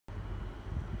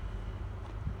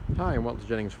Hi and welcome to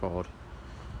Jennings Ford.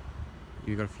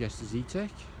 You've got a Fiesta Zetec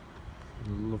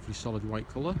in a lovely solid white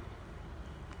colour.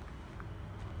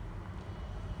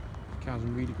 The car's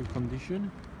in really good condition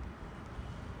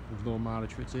with low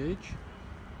mileage for its age.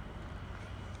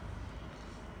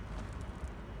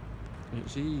 And you can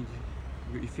see you've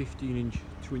got your 15-inch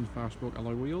twin 5-spoke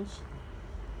alloy wheels,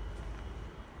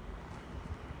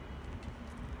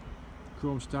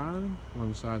 chrome styling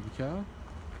alongside the car.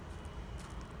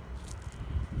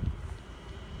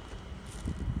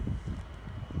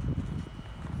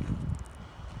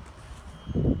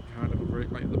 Behind have a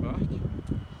brake light at the back,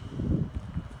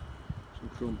 some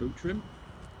chrome boot trim.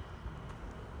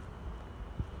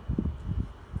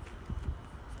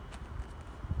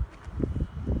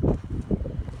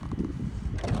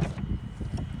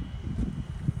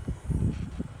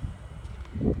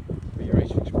 For your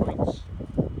race fix points,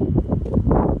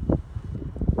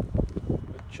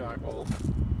 a charcoal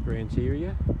grey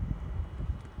interior.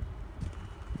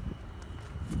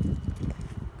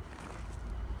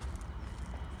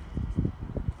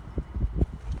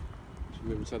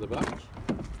 Move inside the back.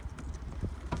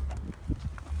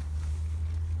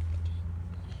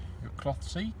 Got cloth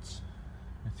seats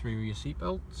with 3 rear seat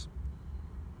belts.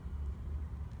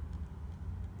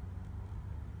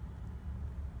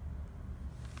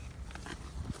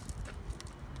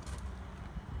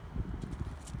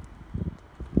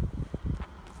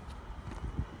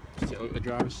 Just take a look at the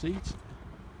driver's seat.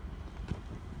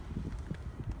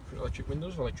 Electric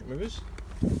windows, electric mirrors.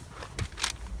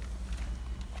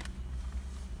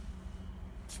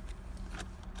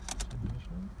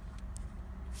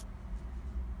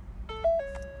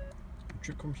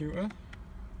 Trip computer.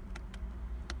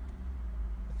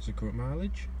 That's the current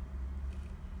mileage.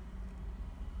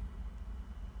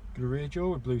 Got a radio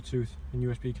with Bluetooth and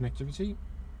USB connectivity.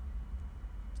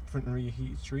 Front and rear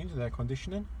heated screens with air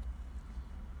conditioning.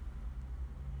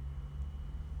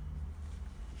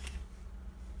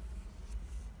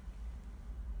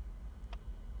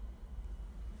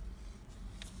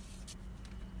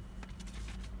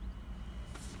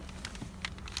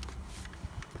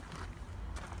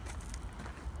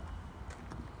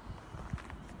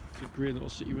 It's a great little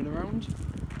city run around.